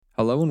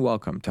Hello and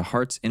welcome to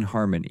Hearts in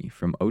Harmony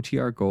from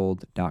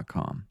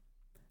OTRGold.com.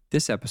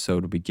 This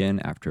episode will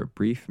begin after a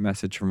brief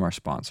message from our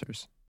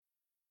sponsors.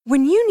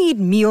 When you need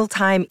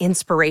mealtime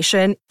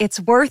inspiration,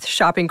 it's worth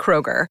shopping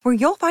Kroger, where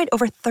you'll find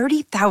over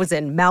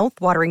 30,000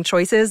 mouth-watering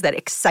choices that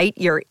excite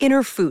your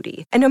inner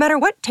foodie. And no matter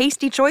what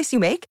tasty choice you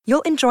make,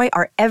 you'll enjoy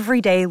our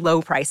everyday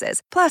low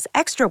prices, plus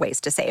extra ways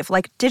to save,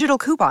 like digital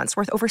coupons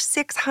worth over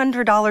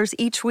 $600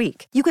 each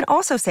week. You can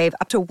also save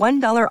up to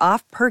 $1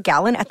 off per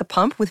gallon at the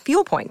pump with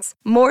fuel points.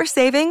 More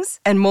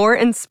savings and more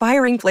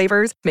inspiring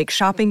flavors make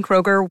shopping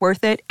Kroger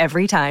worth it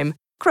every time.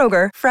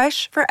 Kroger,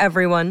 fresh for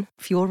everyone.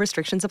 Fuel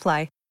restrictions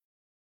apply.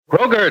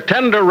 Kroger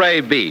Tender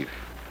Ray Beef.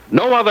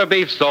 No other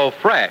beef so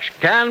fresh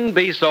can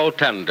be so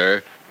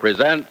tender.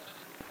 Presents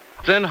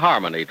In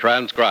Harmony,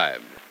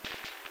 transcribed.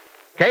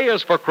 K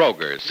is for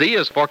Kroger, C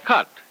is for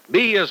cut,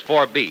 B is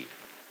for beef.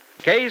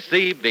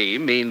 KCB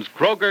means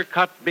Kroger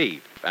cut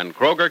beef, and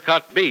Kroger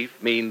cut beef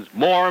means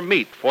more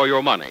meat for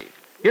your money.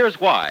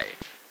 Here's why.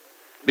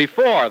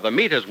 Before the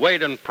meat is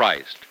weighed and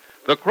priced,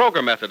 the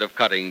Kroger method of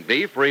cutting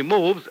beef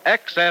removes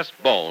excess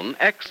bone,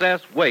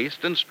 excess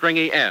waste, and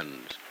stringy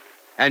ends.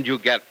 And you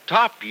get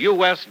top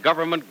U.S.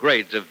 government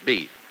grades of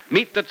beef,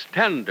 meat that's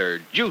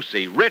tender,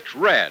 juicy, rich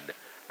red,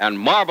 and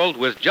marbled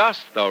with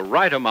just the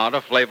right amount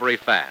of flavory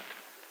fat.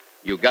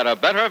 You get a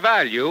better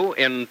value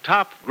in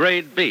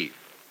top-grade beef.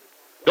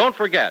 Don't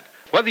forget,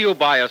 whether you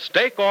buy a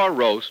steak or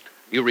roast,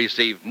 you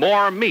receive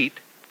more meat,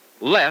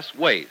 less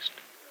waste.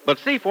 But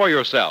see for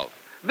yourself.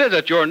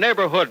 Visit your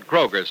neighborhood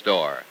Kroger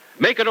store.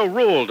 Make it a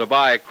rule to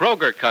buy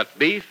Kroger-cut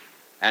beef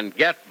and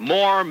get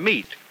more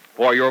meat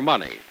for your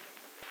money.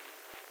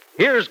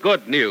 Here's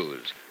good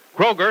news.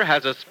 Kroger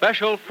has a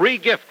special free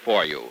gift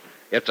for you.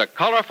 It's a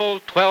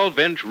colorful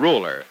 12-inch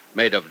ruler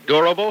made of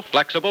durable,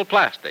 flexible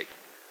plastic,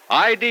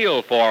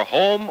 ideal for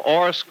home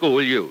or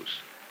school use.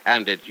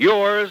 And it's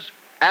yours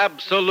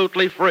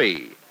absolutely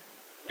free.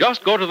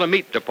 Just go to the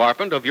meat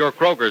department of your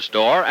Kroger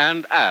store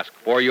and ask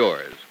for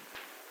yours.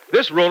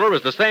 This ruler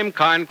is the same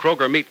kind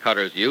Kroger meat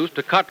cutters use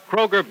to cut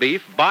Kroger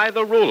beef by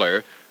the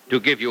ruler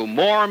to give you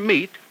more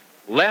meat,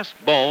 less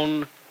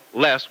bone,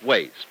 less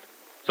waste.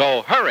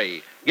 So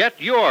hurry, get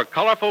your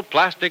colorful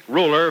plastic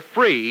ruler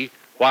free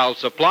while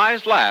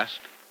supplies last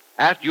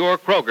at your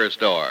Kroger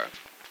store.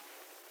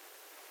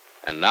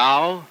 And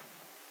now,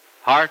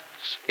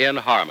 Hearts in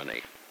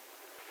Harmony.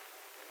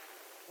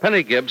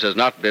 Penny Gibbs has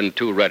not been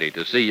too ready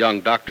to see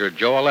young Dr.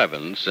 Joel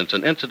Evans since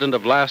an incident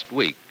of last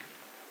week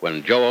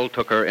when Joel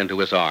took her into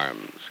his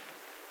arms.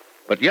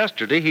 But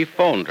yesterday he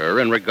phoned her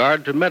in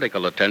regard to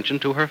medical attention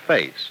to her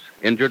face,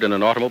 injured in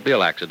an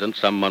automobile accident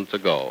some months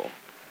ago.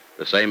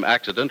 The same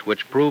accident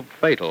which proved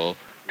fatal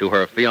to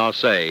her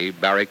fiancé,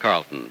 Barry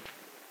Carlton.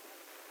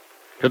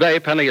 Today,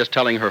 Penny is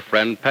telling her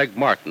friend Peg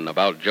Martin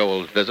about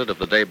Joel's visit of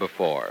the day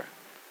before.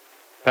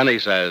 Penny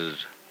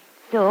says,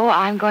 So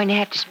I'm going to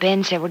have to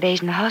spend several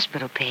days in the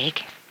hospital,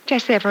 Peg.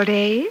 Just several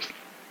days?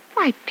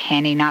 Why,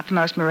 Penny, not the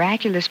most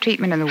miraculous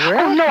treatment in the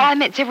world. Oh, no, I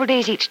meant several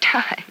days each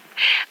time.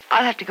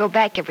 I'll have to go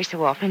back every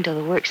so often until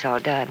the work's all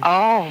done.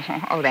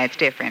 Oh, that's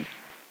different.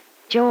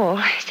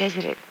 Joel says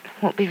that it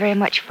won't be very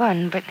much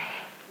fun, but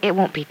it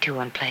won't be too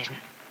unpleasant.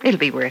 It'll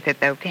be worth it,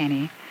 though,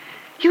 Penny.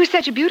 You were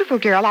such a beautiful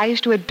girl, I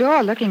used to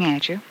adore looking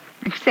at you.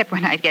 Except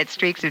when I'd get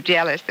streaks of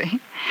jealousy.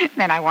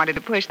 Then I wanted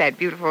to push that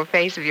beautiful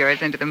face of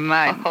yours into the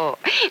mud. Oh,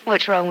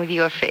 what's wrong with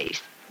your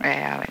face?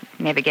 Well, it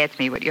never gets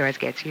me what yours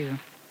gets you.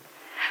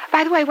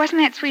 By the way,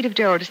 wasn't that sweet of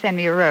Joel to send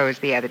me a rose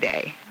the other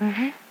day?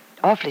 Mm-hmm.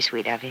 Awfully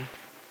sweet of him.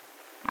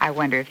 I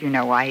wonder if you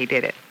know why he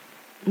did it.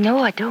 No,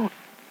 I don't.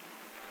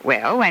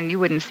 Well, when you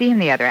wouldn't see him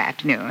the other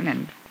afternoon,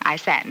 and I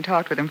sat and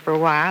talked with him for a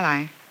while,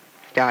 I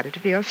started to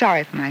feel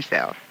sorry for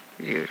myself,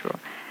 as usual.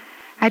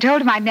 I told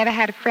him I'd never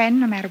had a friend,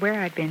 no matter where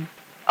I'd been.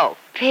 Oh,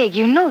 Peg,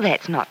 you know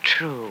that's not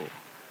true.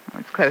 Well,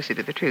 it's closer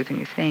to the truth than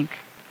you think.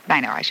 I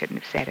know I shouldn't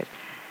have said it.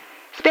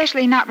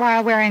 Especially not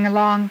while wearing a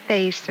long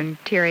face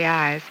and teary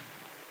eyes.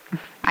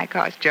 I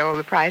cost Joel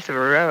the price of a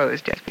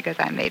rose just because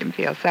I made him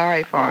feel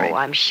sorry for me. Oh,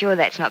 I'm sure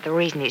that's not the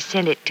reason he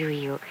sent it to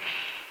you.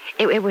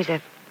 It was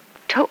a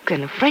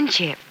token of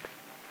friendship.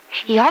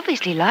 He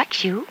obviously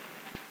likes you.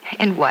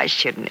 And why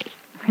shouldn't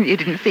he? You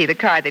didn't see the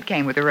card that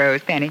came with the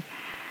rose, Penny.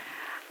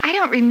 I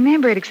don't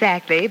remember it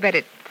exactly, but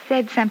it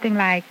said something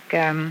like,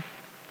 a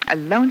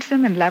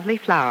lonesome and lovely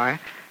flower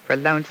for a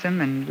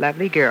lonesome and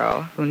lovely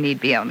girl who need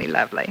be only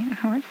lovely.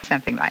 Or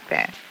something like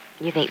that.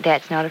 You think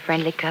that's not a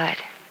friendly card?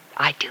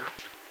 I do.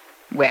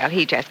 Well,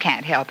 he just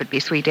can't help but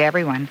be sweet to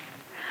everyone.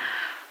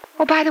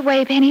 Oh, by the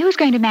way, Penny, who's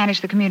going to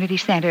manage the community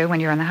center when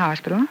you're in the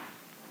hospital?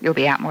 You'll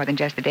be out more than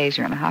just the days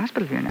you're in the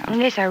hospital, you know.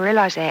 Yes, I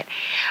realize that.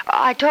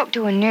 I talked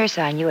to a nurse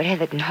I knew at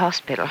Heatherton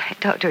Hospital. I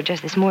talked to her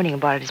just this morning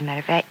about it, as a matter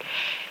of fact.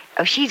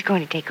 Oh, she's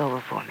going to take over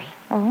for me.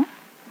 Oh?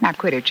 Not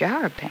quit her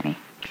job, Penny.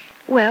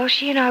 Well,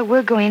 she and I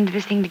will go into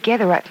this thing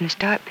together right from the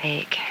start,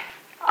 Peg.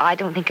 I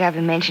don't think I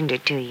ever mentioned her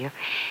to you.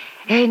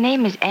 Her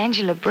name is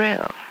Angela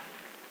Brill.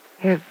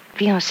 Her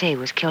fiancé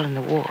was killed in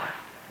the war.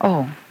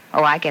 Oh,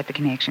 I get the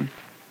connection.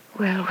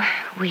 Well,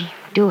 we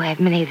do have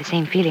many of the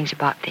same feelings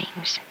about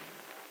things.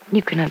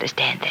 You can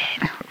understand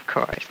that. Of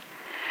course.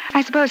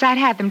 I suppose I'd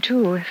have them,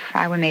 too, if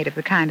I were made of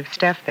the kind of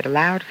stuff that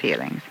allowed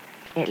feelings.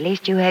 At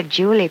least you have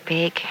Julie,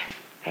 Peg.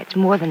 That's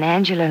more than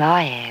Angela and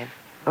I have,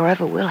 or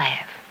ever will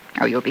have.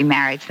 Oh, you'll be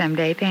married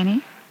someday,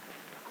 Penny?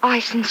 I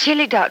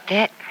sincerely doubt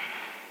that.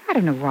 I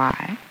don't know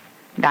why.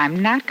 And I'm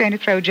not going to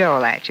throw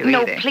Joel at you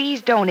No, either.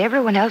 please don't.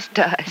 Everyone else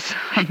does.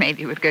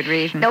 Maybe with good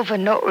reason. No, for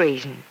no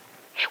reason.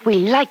 We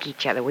like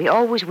each other. We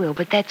always will,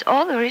 but that's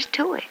all there is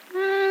to it.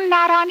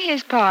 Not on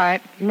his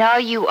part. Now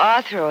you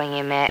are throwing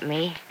him at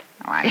me.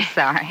 Oh, I'm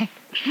sorry.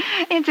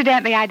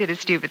 Incidentally, I did a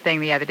stupid thing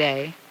the other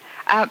day.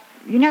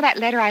 You know that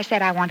letter I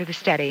said I wanted to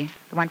study?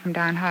 The one from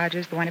Don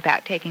Hodges, the one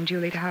about taking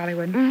Julie to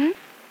Hollywood?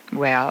 Mm-hmm.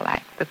 Well,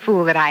 like the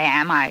fool that I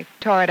am, I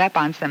tore it up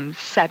on some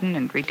sudden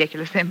and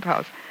ridiculous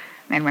impulse.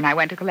 And when I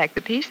went to collect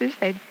the pieces,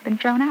 they'd been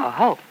thrown out.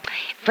 Oh,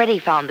 Freddie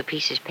found the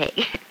pieces,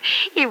 Peg.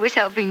 He was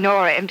helping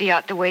Nora empty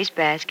out the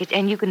wastebaskets,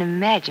 and you can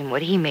imagine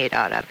what he made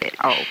out of it.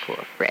 Oh,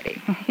 poor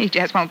Freddie. He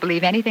just won't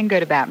believe anything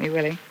good about me,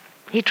 will he?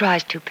 He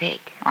tries to, Peg.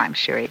 Oh, I'm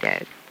sure he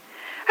does.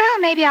 Well,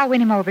 maybe I'll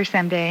win him over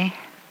someday.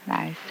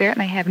 I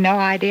certainly have no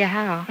idea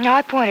how.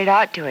 I pointed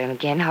out to him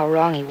again how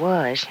wrong he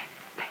was.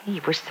 He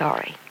was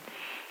sorry.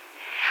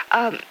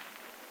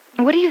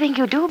 What do you think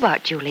you'll do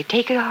about Julie?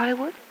 Take her to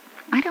Hollywood?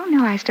 I don't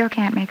know. I still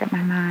can't make up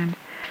my mind.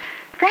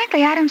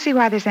 Frankly, I don't see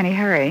why there's any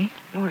hurry.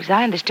 Well, as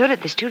I understood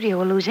it, the studio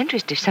will lose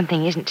interest if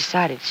something isn't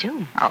decided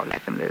soon. Oh,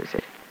 let them lose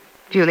it.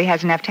 Julie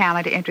has enough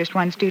talent to interest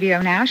one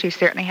studio now. She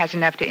certainly has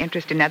enough to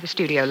interest another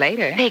studio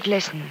later. Peg,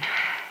 listen.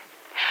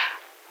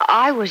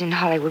 I was in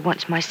Hollywood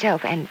once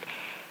myself, and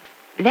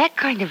that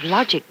kind of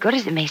logic, good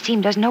as it may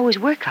seem, doesn't always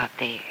work out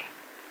there.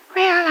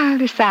 Well, I'll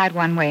decide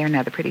one way or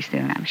another pretty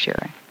soon, I'm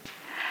sure.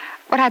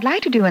 What I'd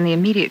like to do in the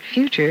immediate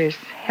future is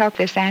help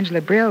this Angela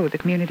Brill with the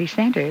community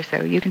center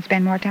so you can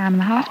spend more time in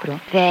the hospital.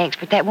 Oh, thanks,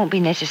 but that won't be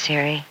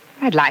necessary.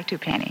 I'd like to,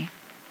 Penny.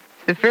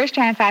 It's the first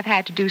chance I've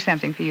had to do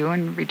something for you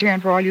in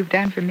return for all you've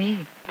done for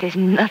me. There's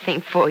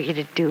nothing for you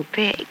to do,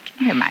 Peg.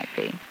 There might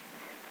be.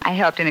 I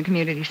helped in a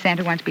community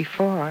center once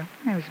before.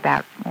 I was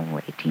about,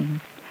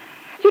 18.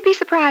 You'd be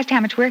surprised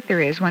how much work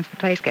there is once the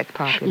place gets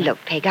popular. Look,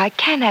 Peg, I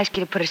can't ask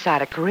you to put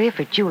aside a career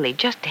for Julie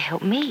just to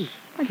help me.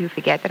 Well, you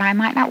forget that I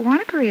might not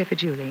want a career for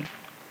Julie.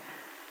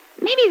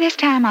 Maybe this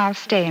time I'll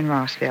stay in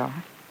Rossville,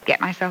 get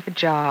myself a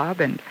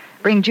job, and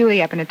bring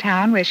Julie up in a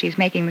town where she's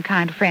making the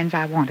kind of friends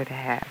I want her to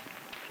have.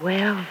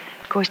 Well,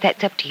 of course,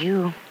 that's up to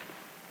you.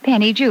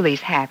 Penny,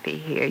 Julie's happy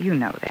here. You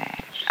know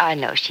that. I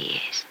know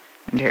she is.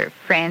 And her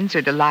friends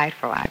are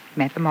delightful. I've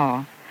met them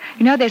all.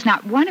 You know, there's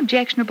not one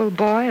objectionable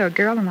boy or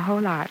girl in the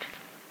whole lot.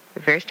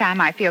 The first time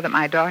I feel that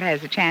my daughter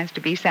has a chance to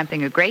be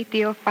something a great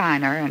deal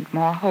finer and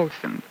more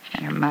wholesome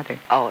than her mother.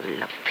 Oh,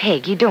 look,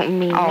 Peg, you don't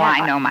mean that. Oh,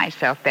 I know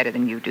myself better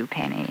than you do,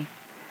 Penny.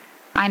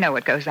 I know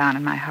what goes on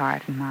in my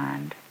heart and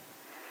mind.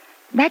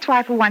 That's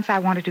why, for once, I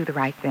want to do the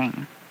right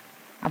thing.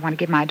 I want to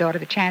give my daughter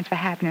the chance for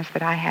happiness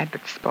that I had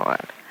but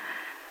spoiled.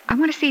 I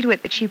want to see to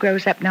it that she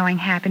grows up knowing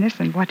happiness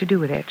and what to do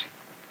with it.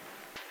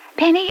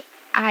 Penny,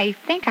 I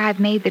think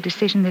I've made the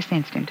decision this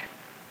instant.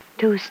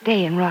 To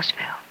stay in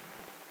Rossville?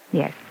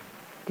 Yes,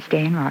 to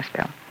stay in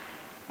Rossville.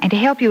 And to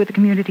help you at the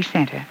community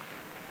center.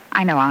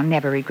 I know I'll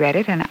never regret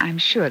it, and I'm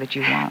sure that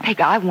you won't. Peg,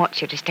 I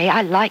want you to stay.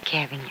 I like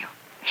having you.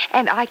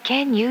 And I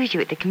can use you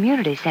at the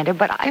community center,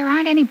 but There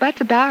aren't any buts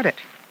about it.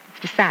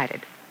 It's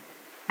decided.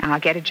 I'll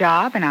get a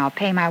job, and I'll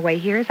pay my way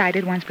here as I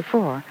did once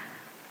before.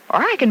 Or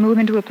I can move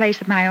into a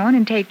place of my own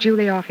and take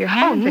Julie off your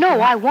hands. Oh,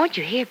 no, I want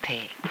you here,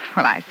 Peg.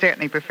 Well, I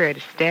certainly prefer to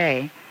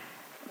stay.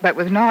 But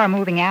with Nora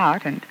moving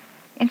out, and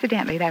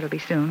incidentally, that'll be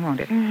soon, won't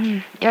it?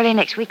 Mm-hmm. Early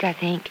next week, I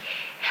think.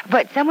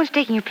 But someone's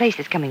taking your place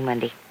this coming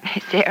Monday.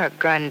 Sarah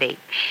Grundy.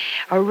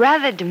 A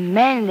rather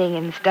demanding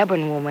and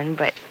stubborn woman,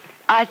 but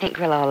I think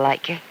we'll all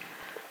like you.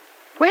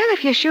 Well,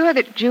 if you're sure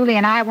that Julie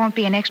and I won't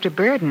be an extra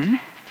burden,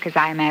 because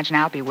I imagine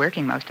I'll be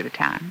working most of the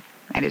time,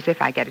 that is,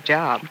 if I get a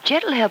job.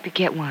 Jed'll help you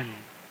get one.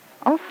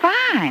 Oh,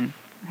 fine.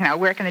 And I'll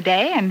work in the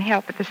day and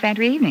help at the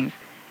center evenings.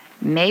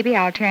 Maybe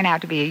I'll turn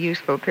out to be a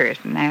useful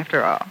person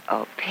after all.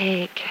 Oh,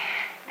 Peg.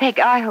 Peg,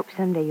 I hope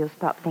someday you'll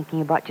stop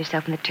thinking about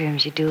yourself in the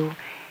terms you do.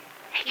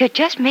 You're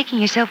just making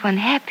yourself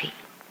unhappy.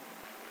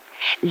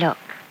 Look,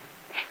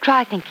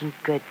 try thinking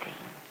good things.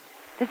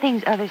 The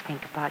things others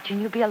think about you,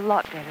 and you'll be a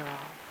lot better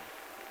off.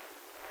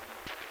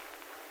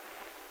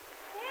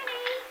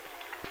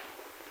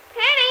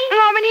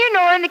 Penny! I'm in here,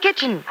 Nora, in the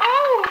kitchen.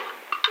 Oh,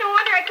 no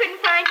wonder I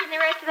couldn't find you in the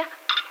rest of the...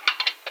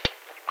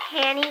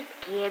 Penny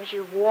Gibbs,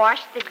 you've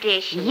washed the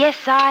dishes. Yes,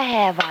 I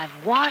have.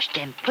 I've washed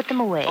and put them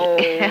away. Oh.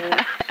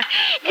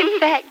 In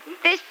fact,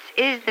 this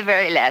is the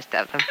very last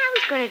of them. I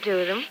was going to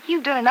do them.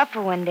 You've done enough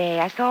for one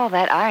day. I saw all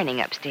that ironing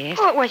upstairs.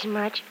 Oh, it wasn't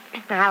much.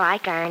 I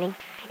like ironing.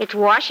 It's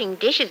washing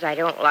dishes I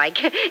don't like.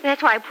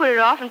 That's why I put it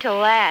off until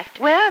last.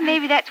 Well,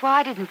 maybe that's why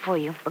I didn't for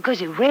you.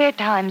 Because at rare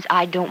times,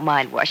 I don't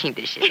mind washing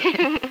dishes.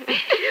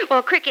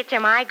 Well, crickets,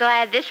 am I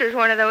glad this was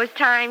one of those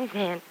times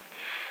then.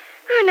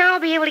 Oh, now I'll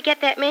be able to get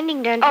that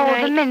mending done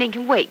tonight. Oh, the mending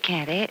can wait,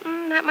 can't it?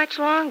 Not much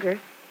longer.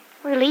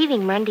 We're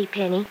leaving Monday,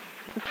 Penny.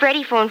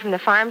 Freddie phoned from the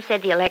farm,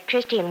 said the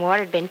electricity and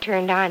water had been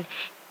turned on.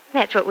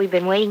 That's what we've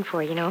been waiting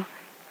for, you know.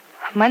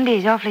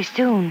 Monday's awfully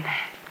soon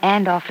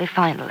and awfully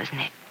final, isn't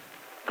it?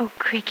 Oh,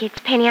 Crickets,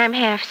 Penny, I'm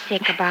half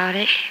sick about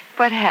it.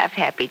 But half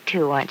happy,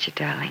 too, aren't you,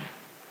 darling?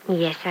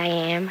 Yes, I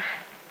am.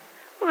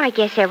 Well, I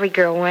guess every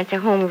girl wants a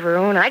home of her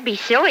own. I'd be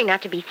silly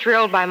not to be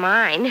thrilled by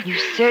mine. You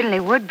certainly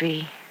would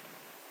be.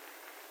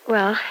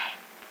 Well,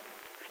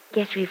 I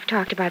guess we've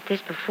talked about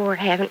this before,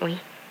 haven't we?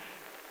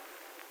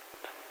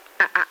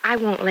 I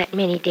won't let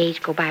many days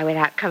go by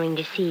without coming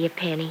to see you,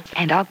 Penny.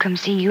 And I'll come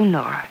see you,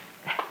 Nora.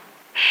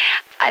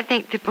 I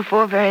think that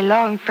before very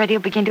long, Freddie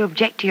will begin to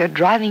object to your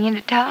driving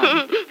into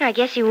town. I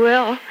guess he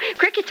will.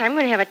 Crickets, I'm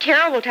going to have a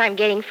terrible time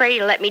getting Freddie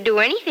to let me do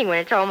anything when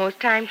it's almost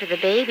time for the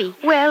baby.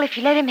 Well, if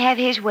you let him have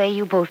his way,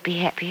 you'll both be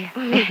happier.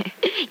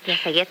 Yes,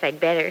 I guess I'd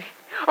better.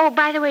 Oh,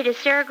 by the way, does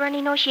Sarah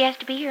Grundy know she has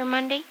to be here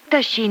Monday?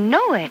 Does she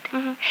know it?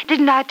 Mm-hmm.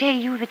 Didn't I tell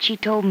you that she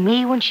told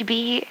me when she'd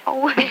be here?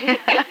 Oh,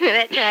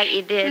 that's right,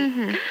 you did.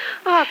 Mm-hmm.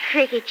 Oh,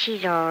 Cricket,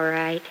 she's all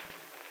right.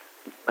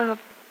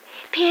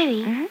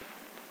 Penny,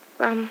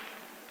 Mm-hmm.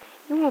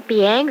 You won't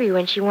be angry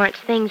when she wants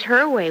things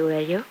her way,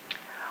 will you?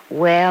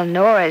 Well,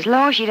 Nora, as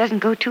long as she doesn't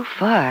go too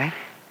far,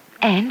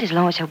 and as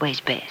long as her way's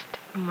best.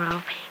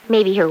 Well,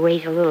 maybe her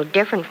way's a little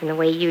different from the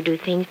way you do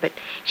things, but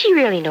she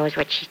really knows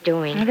what she's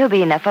doing. There'll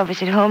be enough of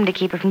us at home to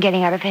keep her from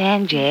getting out of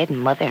hand, Jed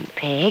and Mother and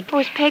Peg. Oh,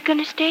 is Peg going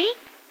to stay?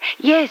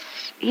 Yes.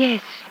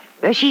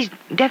 She's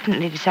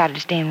definitely decided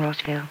to stay in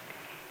Roseville.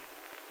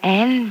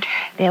 And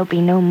there'll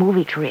be no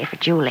movie career for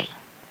Julie.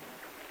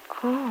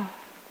 Oh.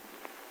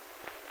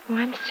 Well,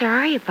 I'm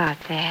sorry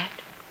about that.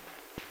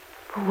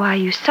 Why are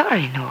you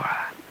sorry,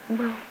 Nora?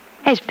 Well,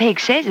 as Peg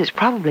says, it's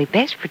probably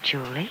best for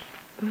Julie.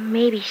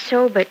 Maybe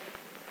so, but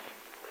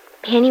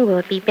Penny, will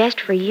it be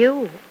best for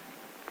you?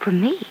 For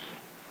me?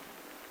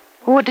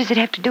 What does it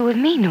have to do with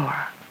me,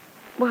 Nora?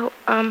 Well,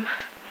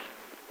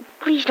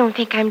 please don't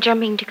think I'm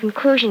jumping to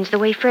conclusions the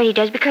way Freddie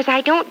does, because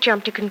I don't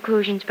jump to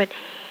conclusions, but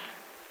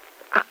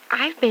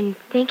I've been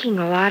thinking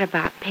a lot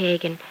about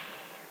Peg and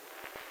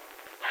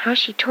how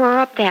she tore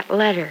up that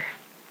letter.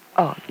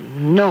 Oh,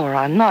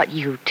 Nora, not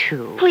you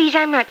too. Please,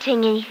 I'm not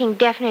saying anything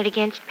definite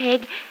against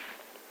Peg.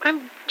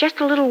 I'm just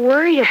a little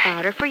worried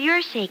about her, for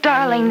your sake.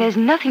 Darling, there's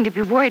nothing to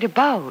be worried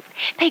about.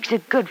 Peg's a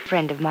good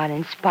friend of mine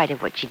in spite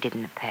of what she did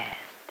in the past.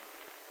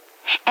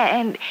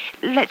 And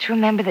let's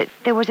remember that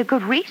there was a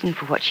good reason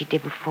for what she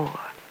did before.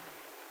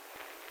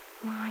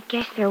 Well, I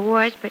guess there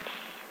was, but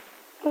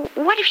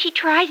what if she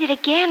tries it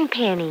again,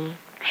 Penny?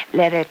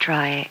 Let her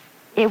try it.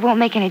 It won't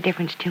make any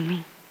difference to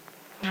me.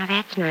 Now,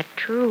 that's not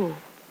true.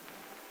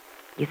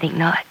 You think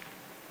not?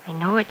 I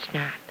know it's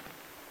not.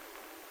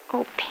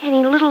 Oh,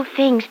 Penny, little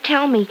things,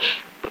 tell me.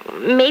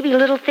 Maybe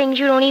little things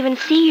you don't even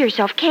see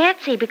yourself,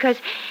 can't see, because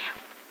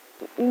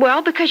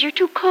you're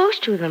too close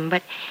to them.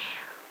 But,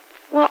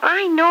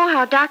 I know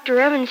how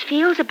Dr. Evans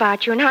feels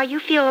about you and how you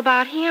feel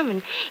about him.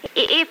 And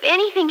if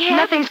anything happens...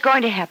 Nothing's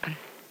going to happen.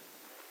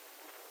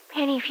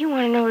 Penny, if you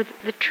want to know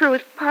the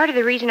truth, part of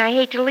the reason I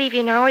hate to leave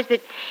you now is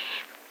that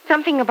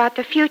something about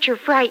the future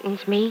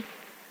frightens me.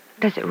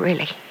 Does it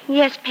really?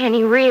 Yes,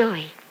 Penny,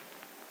 really.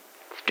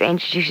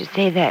 Strange that you should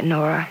say that,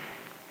 Nora.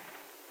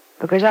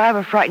 Because I have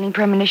a frightening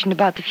premonition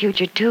about the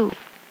future, too.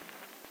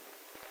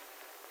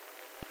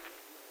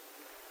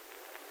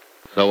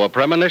 So a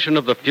premonition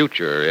of the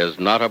future is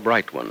not a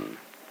bright one.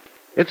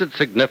 Is it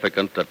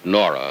significant that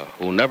Nora,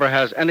 who never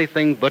has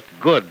anything but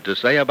good to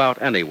say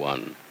about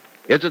anyone,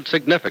 is it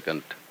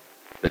significant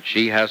that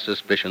she has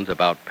suspicions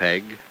about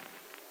Peg?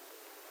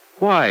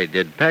 Why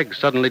did Peg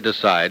suddenly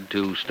decide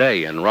to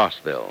stay in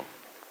Rossville?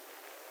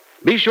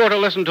 Be sure to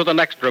listen to the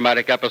next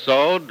dramatic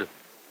episode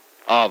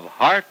of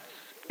Hearts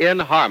in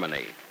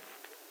Harmony.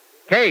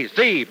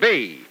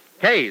 KCB,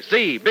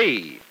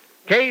 KCB.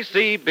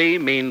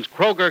 KCB means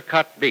Kroger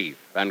cut beef,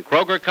 and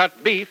Kroger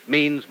cut beef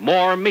means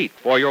more meat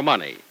for your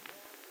money.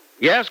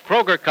 Yes,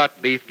 Kroger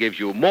cut beef gives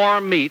you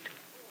more meat,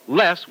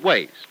 less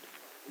waste.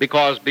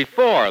 Because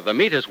before the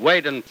meat is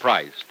weighed and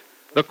priced,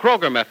 the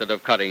Kroger method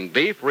of cutting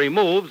beef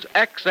removes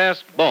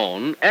excess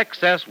bone,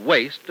 excess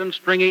waste, and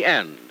stringy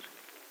ends.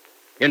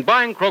 In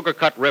buying Kroger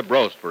cut rib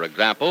roast, for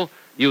example,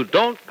 you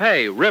don't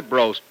pay rib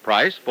roast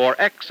price for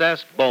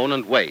excess bone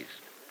and waste.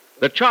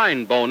 The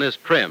chine bone is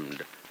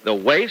trimmed, the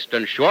waist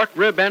and short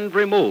rib end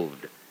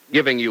removed,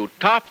 giving you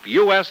top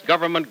U.S.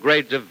 government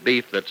grades of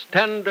beef that's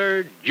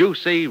tender,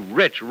 juicy,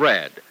 rich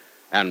red,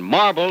 and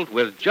marbled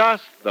with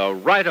just the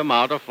right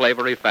amount of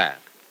flavory fat.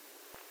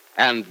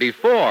 And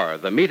before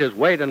the meat is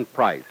weighed and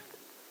priced,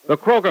 the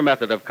Kroger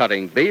method of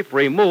cutting beef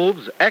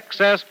removes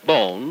excess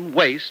bone,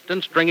 waste,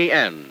 and stringy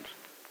ends.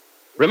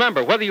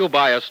 Remember, whether you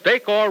buy a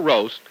steak or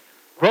roast,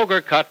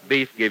 Kroger cut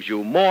beef gives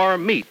you more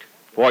meat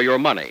for your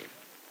money.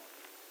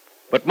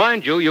 But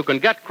mind you, you can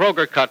get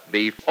Kroger cut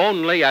beef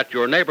only at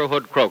your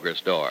neighborhood Kroger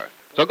store.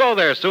 So go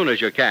there as soon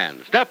as you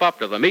can. Step up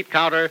to the meat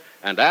counter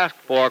and ask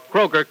for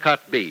Kroger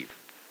cut beef.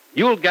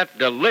 You'll get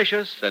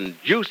delicious and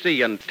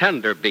juicy and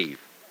tender beef,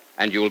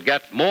 and you'll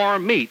get more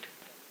meat,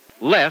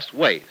 less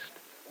waste.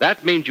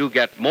 That means you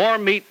get more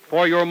meat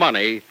for your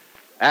money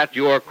at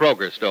your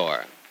Kroger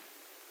store.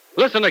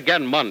 Listen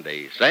again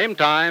Monday, same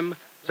time,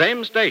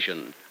 same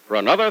station, for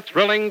another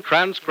thrilling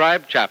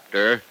transcribed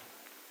chapter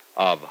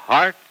of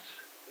Hearts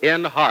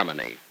in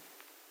Harmony.